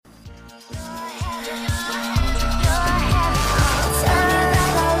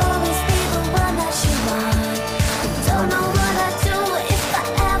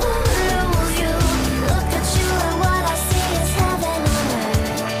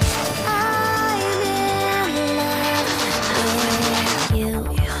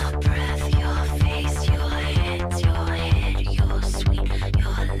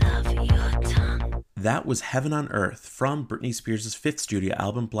That was Heaven on Earth from Britney Spears' fifth studio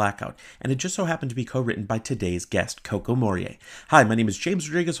album, Blackout, and it just so happened to be co-written by today's guest, Coco Morier. Hi, my name is James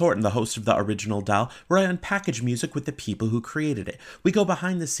Rodriguez Horton, the host of The Original Doll, where I unpackage music with the people who created it. We go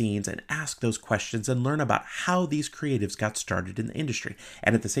behind the scenes and ask those questions and learn about how these creatives got started in the industry.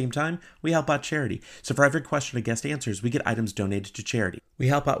 And at the same time, we help out charity. So for every question a guest answers, we get items donated to charity. We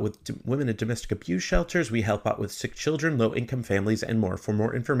help out with women in domestic abuse shelters, we help out with sick children, low-income families, and more. For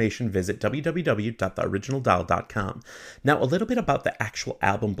more information, visit www.theoriginaldoll.com. Now, a little bit about the actual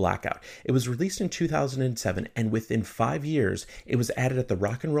album Blackout. It was released in 2007, and within 5 years, it was added at the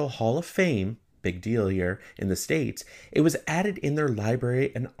Rock and Roll Hall of Fame. Big deal here in the States. It was added in their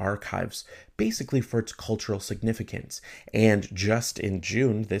library and archives, basically for its cultural significance. And just in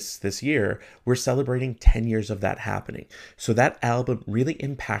June this year, we're celebrating 10 years of that happening. So that album really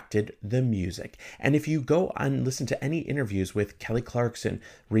impacted the music. And if you go and listen to any interviews with Kelly Clarkson,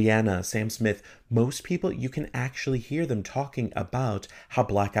 Rihanna, Sam Smith, most people, you can actually hear them talking about how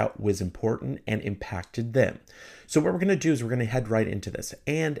Blackout was important and impacted them. So what we're going to do is we're going to head right into this.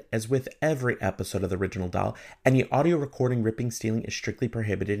 And as with every episode of The Original Doll, any audio recording, ripping, stealing is strictly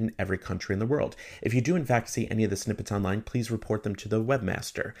prohibited in every country in the world. If you do in fact see any of the snippets online, please report them to the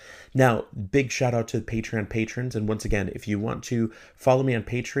webmaster. Now, big shout out to the Patreon patrons. And once again, if you want to follow me on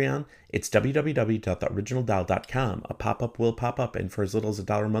Patreon, it's www.theoriginaldoll.com. A pop-up will pop up, and for as little as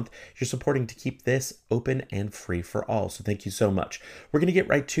 $1 a month, you're supporting to keep this open and free for all. So thank you so much. We're going to get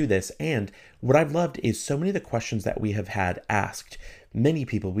right to this, and what I've loved is so many of the questions that we have had asked. Many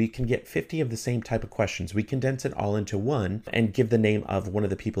people, we can get 50 of the same type of questions. We condense it all into one and give the name of one of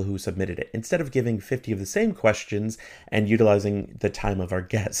the people who submitted it. Instead of giving 50 of the same questions and utilizing the time of our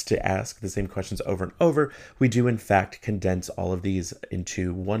guests to ask the same questions over and over, we do in fact condense all of these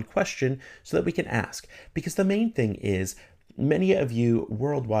into one question so that we can ask. Because the main thing is, many of you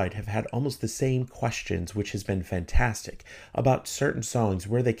worldwide have had almost the same questions, which has been fantastic, about certain songs,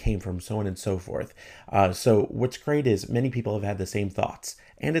 where they came from, so on and so forth. So what's great is many people have had the same thoughts,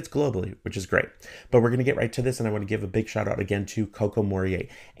 and it's globally, which is great. But we're going to get right to this, and I want to give a big shout out again to Coco Morier.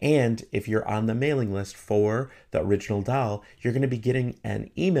 And if you're on the mailing list for The Original Doll, you're going to be getting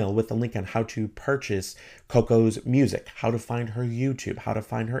an email with a link on how to purchase Coco's music, how to find her YouTube, how to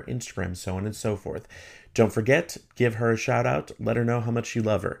find her Instagram, so on and so forth. Don't forget, give her a shout out. Let her know how much you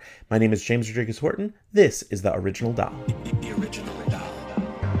love her. My name is James Rodriguez Horton. This is The Original Doll. The Original Doll.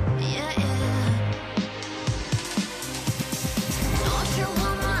 Yeah, yeah. Don't you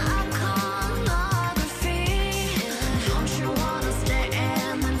want my iconography? Don't you wanna stay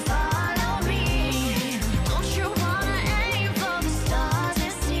and then follow me? Don't you wanna aim for the stars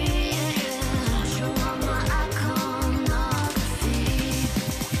and see? Don't you want my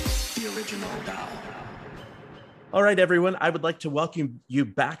iconography? The Original Doll. All right, everyone, I would like to welcome you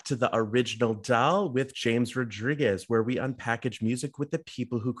back to The Original Doll with James Rodriguez, where we unpackage music with the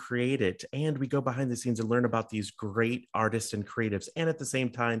people who create it. And we go behind the scenes and learn about these great artists and creatives, and at the same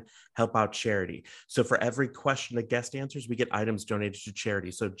time, help out charity. So for every question a guest answers, we get items donated to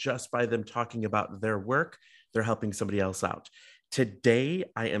charity. So just by them talking about their work, they're helping somebody else out. Today,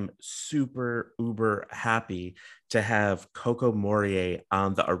 I am super uber happy to have Coco Morier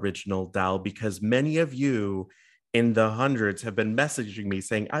on The Original Doll, because many of you in the hundreds have been messaging me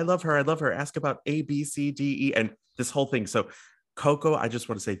saying, I love her, ask about A, B, C, D, E, and this whole thing. So Coco, I just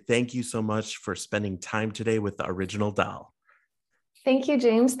want to say thank you so much for spending time today with The Original Doll. Thank you,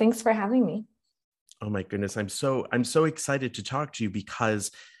 James. Thanks for having me. Oh my goodness. I'm so excited to talk to you,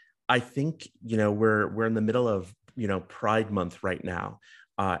 because I think, we're in the middle of, Pride Month right now.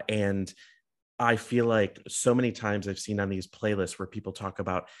 And I feel like so many times I've seen on these playlists where people talk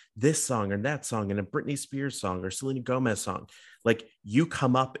about this song and that song and a Britney Spears song or Selena Gomez song. Like, you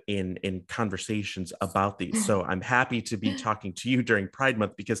come up in conversations about these. So I'm happy to be talking to you during Pride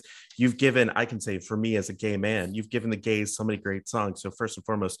Month, because you've given, I can say for me as a gay man, you've given the gays so many great songs. So first and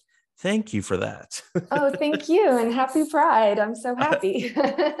foremost, thank you for that. Oh, thank you. And happy Pride. I'm so happy.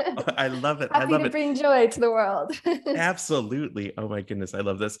 I love it. Happy to bring joy to the world. Absolutely. Oh my goodness. I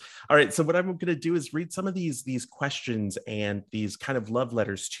love this. All right. So what I'm going to do is read some of these questions and these kind of love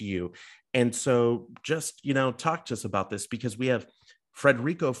letters to you. And so just, talk to us about this, because we have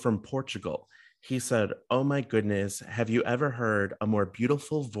Frederico from Portugal. He said, oh my goodness, have you ever heard a more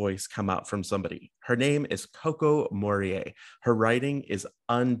beautiful voice come out from somebody? Her name is Coco Morier. Her writing is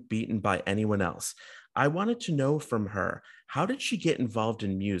unbeaten by anyone else. I wanted to know from her, how did she get involved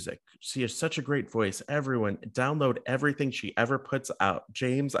in music? She has such a great voice. Everyone, download everything she ever puts out.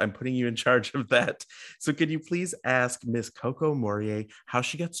 James, I'm putting you in charge of that. So could you please ask Miss Coco Morier how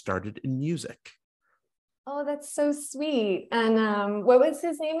she got started in music? Oh, that's so sweet. And what was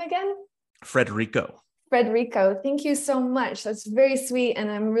his name again? Frederico. Frederico, thank you so much. That's very sweet.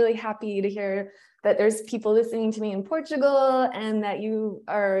 And I'm really happy to hear that there's people listening to me in Portugal and that you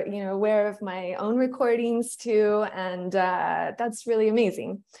are, aware of my own recordings too. And that's really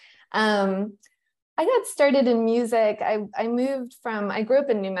amazing. I got started in music. I grew up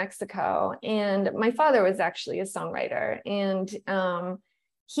in New Mexico, and my father was actually a songwriter. And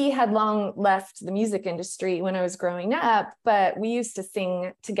he had long left the music industry when I was growing up, but we used to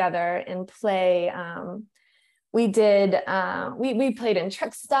sing together and play. We played in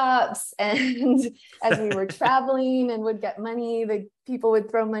truck stops, and as we were traveling and would get money, the people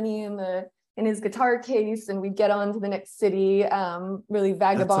would throw money in his guitar case, and we'd get on to the next city, really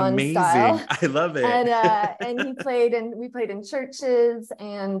vagabond style. I love it. And we played in churches,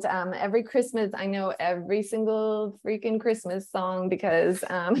 and every Christmas, I know every single freaking Christmas song because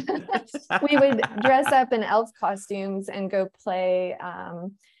we would dress up in elf costumes and go play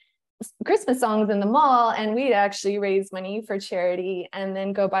Christmas songs in the mall, and we'd actually raise money for charity and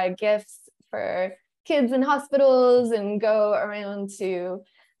then go buy gifts for kids in hospitals and go around to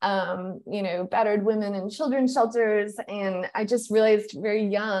battered women and children's shelters. And I just realized very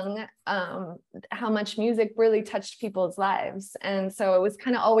young how much music really touched people's lives. And so it was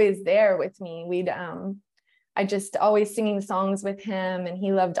kind of always there with me. I just always singing songs with him, and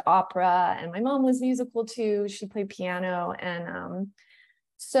he loved opera, and my mom was musical too. She played piano. And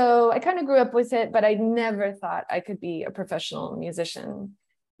so I kind of grew up with it, but I never thought I could be a professional musician.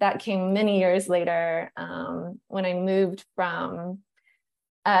 That came many years later, when I moved from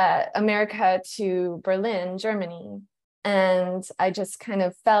America to Berlin, Germany. And I just kind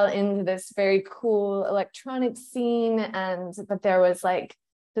of fell into this very cool electronic scene. But there was like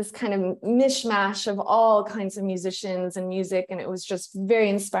this kind of mishmash of all kinds of musicians and music. And it was just very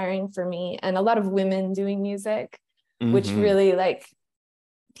inspiring for me. And a lot of women doing music, which really like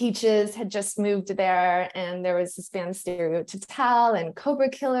Peaches had just moved there. And there was this band Stereo Total and Cobra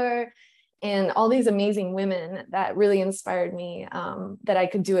Killer, and all these amazing women that really inspired me, that I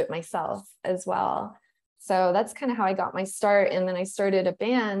could do it myself as well. So that's kind of how I got my start. And then I started a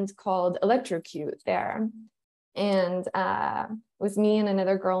band called Electrocute there. And it was me and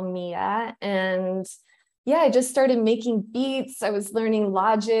another girl, Mia. And yeah, I just started making beats. I was learning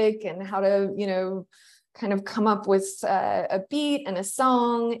Logic and how to, kind of come up with a beat and a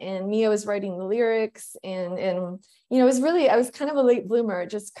song. And Mia was writing the lyrics. And I was kind of a late bloomer,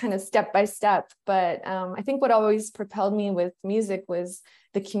 just kind of step by step. But I think what always propelled me with music was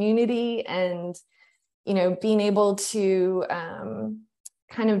the community and, being able to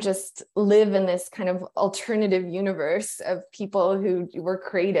kind of just live in this kind of alternative universe of people who were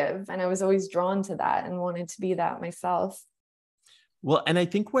creative. And I was always drawn to that and wanted to be that myself. Well, and I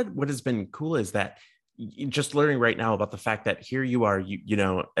think what has been cool is that just learning right now about the fact that here you are,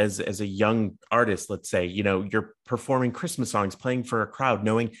 as a young artist, let's say, you're performing Christmas songs, playing for a crowd,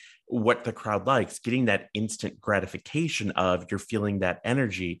 knowing what the crowd likes, getting that instant gratification of you're feeling that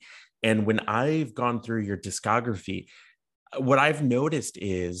energy. And when I've gone through your discography, what I've noticed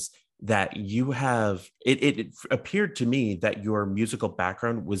is that you have, it appeared to me that your musical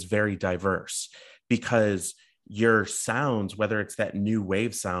background was very diverse, because your sounds, whether it's that new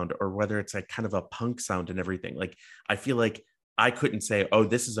wave sound or whether it's like kind of a punk sound and everything, like I feel like I couldn't say, oh,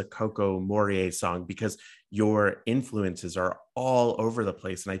 this is a Coco Morier song, because your influences are all over the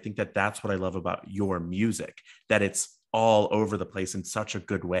place. And I think that that's what I love about your music, that it's all over the place in such a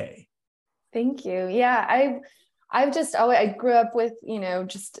good way. Thank you. Yeah, I've just always, I grew up with,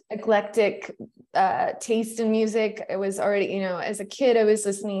 just eclectic taste in music. I was already, as a kid, I was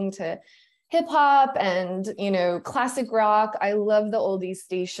listening to hip hop and, classic rock. I love the oldies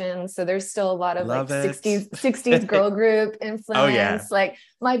stations. So there's still a lot of 60s girl group influence, Oh, yeah. like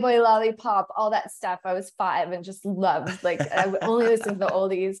My Boy Lollipop, all that stuff. I was 5 and just loved, I would only listen to the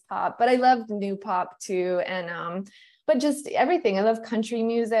oldies pop, but I loved new pop too. And, but just everything. I love country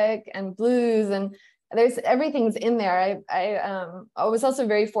music and blues, and everything's in there. I was also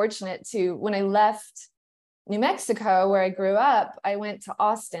very fortunate to, when I left New Mexico, where I grew up, I went to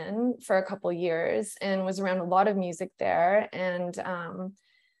Austin for a couple years and was around a lot of music there, and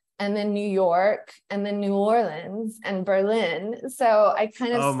then New York, and then New Orleans and Berlin. So I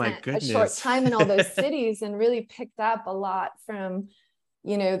kind of spent a short time in all those cities and really picked up a lot from,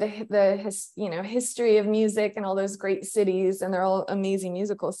 the history of music and all those great cities, and they're all amazing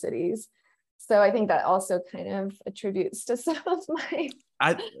musical cities. So I think that also kind of attributes to some of my.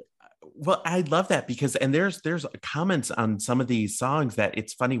 I love that, because, and there's comments on some of these songs that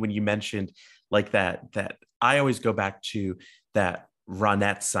it's funny when you mentioned like that I always go back to that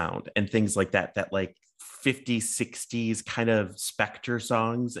Ronette sound and things like that like 50s, 60s kind of Spectre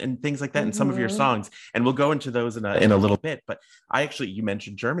songs and things like that in some of your Mhm. songs. And we'll go into those in a little bit. But you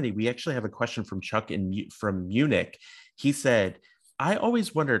mentioned Germany. We actually have a question from Chuck from Munich. He said, I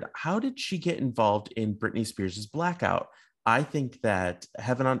always wondered, how did she get involved in Britney Spears' Blackout? I think that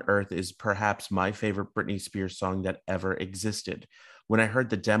Heaven on Earth is perhaps my favorite Britney Spears song that ever existed. When I heard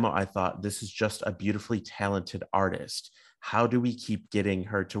the demo, I thought, this is just a beautifully talented artist. How do we keep getting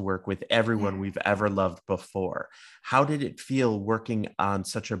her to work with everyone we've ever loved before? How did it feel working on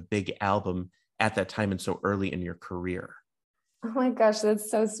such a big album at that time and so early in your career? Oh my gosh, that's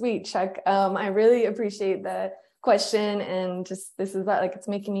so sweet, Chuck. I really appreciate the question, and just this is like it's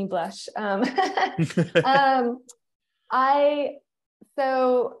making me blush. Um, I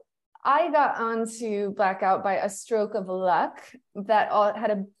so I got onto Blackout by a stroke of luck that all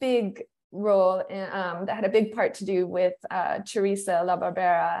had a big role in that had a big part to do with Teresa La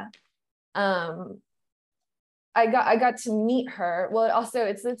Barbera. Um, I got to meet her. Well, also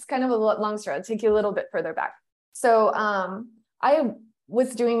it's kind of a long story. I'll take you a little bit further back. So I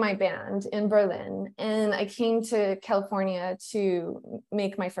was doing my band in Berlin, and I came to California to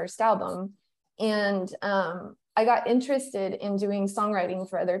make my first album. And I got interested in doing songwriting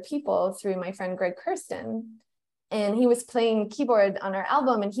for other people through my friend Greg Kirsten. And he was playing keyboard on our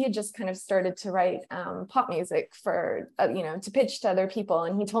album, and he had just kind of started to write pop music for, to pitch to other people.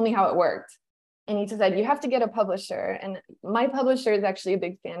 And he told me how it worked. And he said, you have to get a publisher. And my publisher is actually a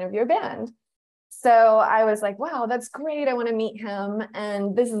big fan of your band. So I was like, wow, that's great. I want to meet him.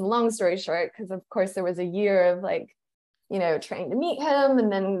 And this is a long story short, because of course there was a year of trying to meet him.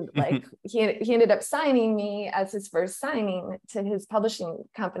 And then he ended up signing me as his first signing to his publishing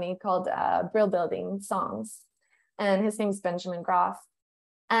company called Brill Building Songs. And his name's Benjamin Groff.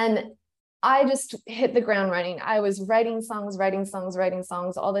 And I just hit the ground running. I was writing songs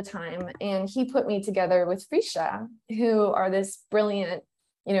all the time. And he put me together with Frisha, who are this brilliant,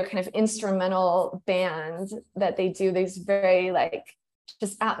 kind of instrumental band that they do these very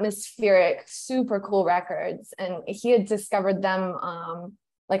just atmospheric, super cool records. And he had discovered them on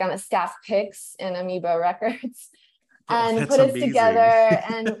a staff picks in Amoeba Records. And put us together,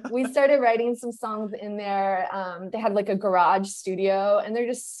 and we started writing some songs in there. They had a garage studio, and they're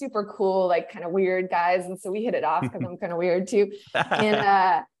just super cool, kind of weird guys. And so we hit it off because I'm kind of weird too.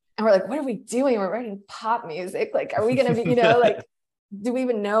 And we're like, what are we doing? We're writing pop music. Are we going to be, do we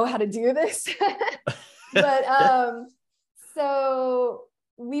even know how to do this? But so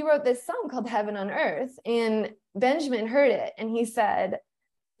we wrote this song called Heaven on Earth, and Benjamin heard it, and he said,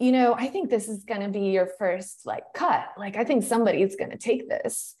 I think this is going to be your first cut. I think somebody's going to take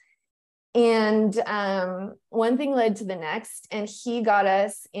this. And one thing led to the next, and he got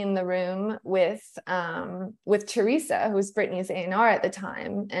us in the room with Teresa, who was Britney's A&R at the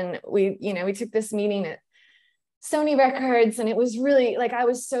time. And we took this meeting at Sony Records, and it was really I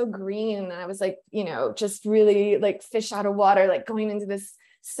was so green, and I was just really fish out of water, going into this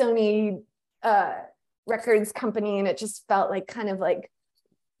Sony Records company. And it just felt kind of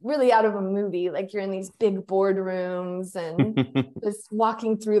really out of a movie. You're in these big boardrooms and just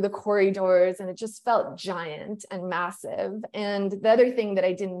walking through the corridors, and it just felt giant and massive. And the other thing that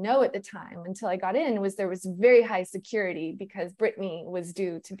I didn't know at the time until I got in was there was very high security, because Britney was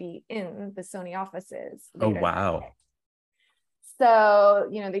due to be in the Sony offices later. Oh, wow. So,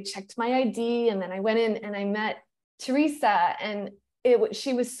 they checked my ID, and then I went in and I met Teresa, and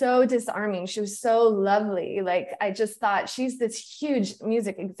she was so disarming. She was so lovely. I just thought, she's this huge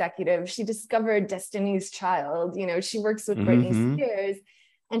music executive. She discovered Destiny's Child. She works with Britney Spears,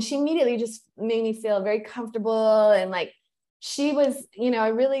 and she immediately just made me feel very comfortable. And she was, I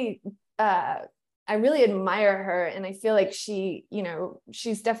really admire her. And I feel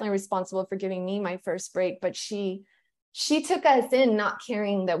she's definitely responsible for giving me my first break. But she took us in, not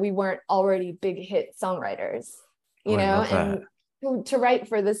caring that we weren't already big hit songwriters, and to write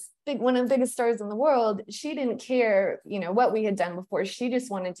for this one of the biggest stars in the world. She didn't care, what we had done before. She just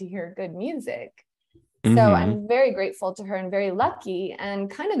wanted to hear good music. So I'm very grateful to her and very lucky,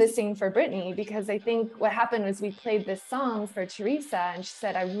 and kind of the same for Britney, because I think what happened was we played this song for Teresa, and she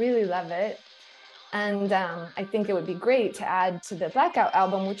said, I really love it. And I think it would be great to add to the Blackout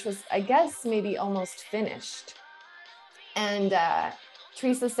album, which was, I guess, maybe almost finished. And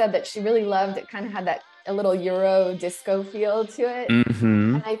Teresa said that she really loved it, kind of had a little Euro disco feel to it.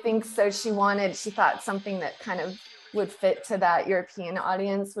 And I think so she thought something that kind of would fit to that European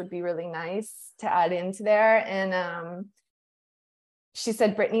audience would be really nice to add into there. And she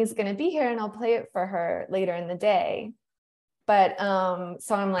said, Britney's going to be here, and I'll play it for her later in the day. But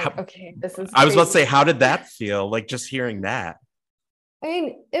so I'm okay, this is I was about to say, how did that feel? Just hearing that. I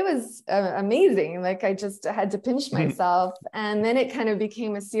mean, it was amazing. Like I just had to pinch myself. And then it kind of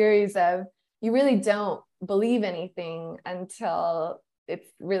became a series of, you really don't believe anything until it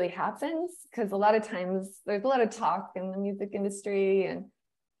really happens. Because a lot of times there's a lot of talk in the music industry and,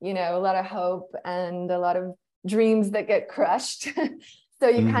 a lot of hope and a lot of dreams that get crushed. So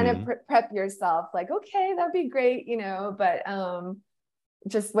you kind of prep yourself like, okay, that'd be great, but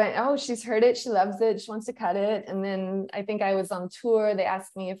just went, oh, she's heard it, she loves it, she wants to cut it. And then I think I was on tour, they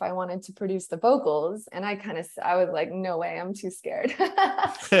asked me if I wanted to produce the vocals, and I was like, no way, I'm too scared. Like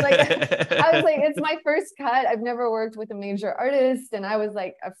I was like, it's my first cut, I've never worked with a major artist, and I was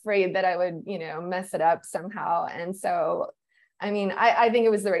like afraid that I would mess it up somehow. And so I mean, I think it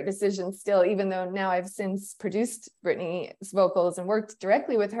was the right decision still, even though now I've since produced Britney's vocals and worked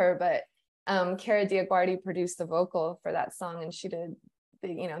directly with her, but Cara Diaguardi produced the vocal for that song, and she did,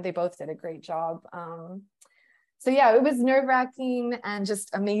 they both did a great job. So yeah, it was nerve-wracking and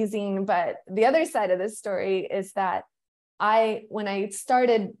just amazing. But the other side of this story is that when I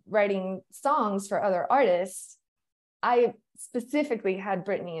started writing songs for other artists, I specifically had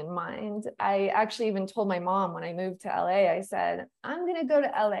Britney in mind. I actually even told my mom when I moved to LA, I said, I'm going to go to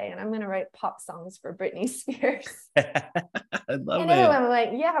LA and I'm going to write pop songs for Britney Spears. I love and it. I'm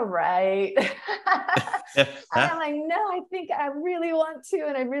like, yeah, right. And I'm like, no, I think I really want to,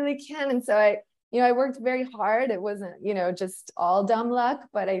 and I really can. And so I worked very hard. It wasn't, just all dumb luck,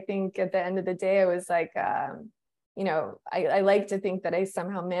 but I think at the end of the day, I was like, I like to think that I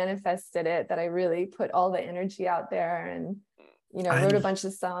somehow manifested it, that I really put all the energy out there and, wrote a bunch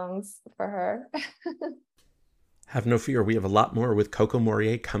of songs for her. Have no fear. We have a lot more with Coco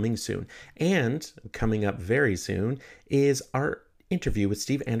Morier coming soon. And coming up very soon is our interview with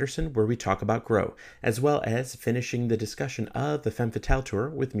Steve Anderson, where we talk about Grow, as well as finishing the discussion of the Femme Fatale tour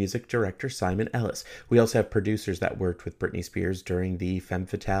with music director Simon Ellis. We also have producers that worked with Britney Spears during the Femme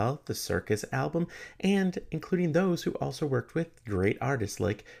Fatale, the Circus album, and including those who also worked with great artists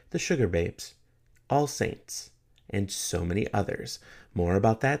like the Sugar Babes, All Saints, and so many others. More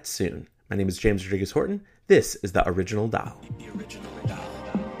about that soon. My name is James Rodriguez Horton. This is The Original Doll. The Original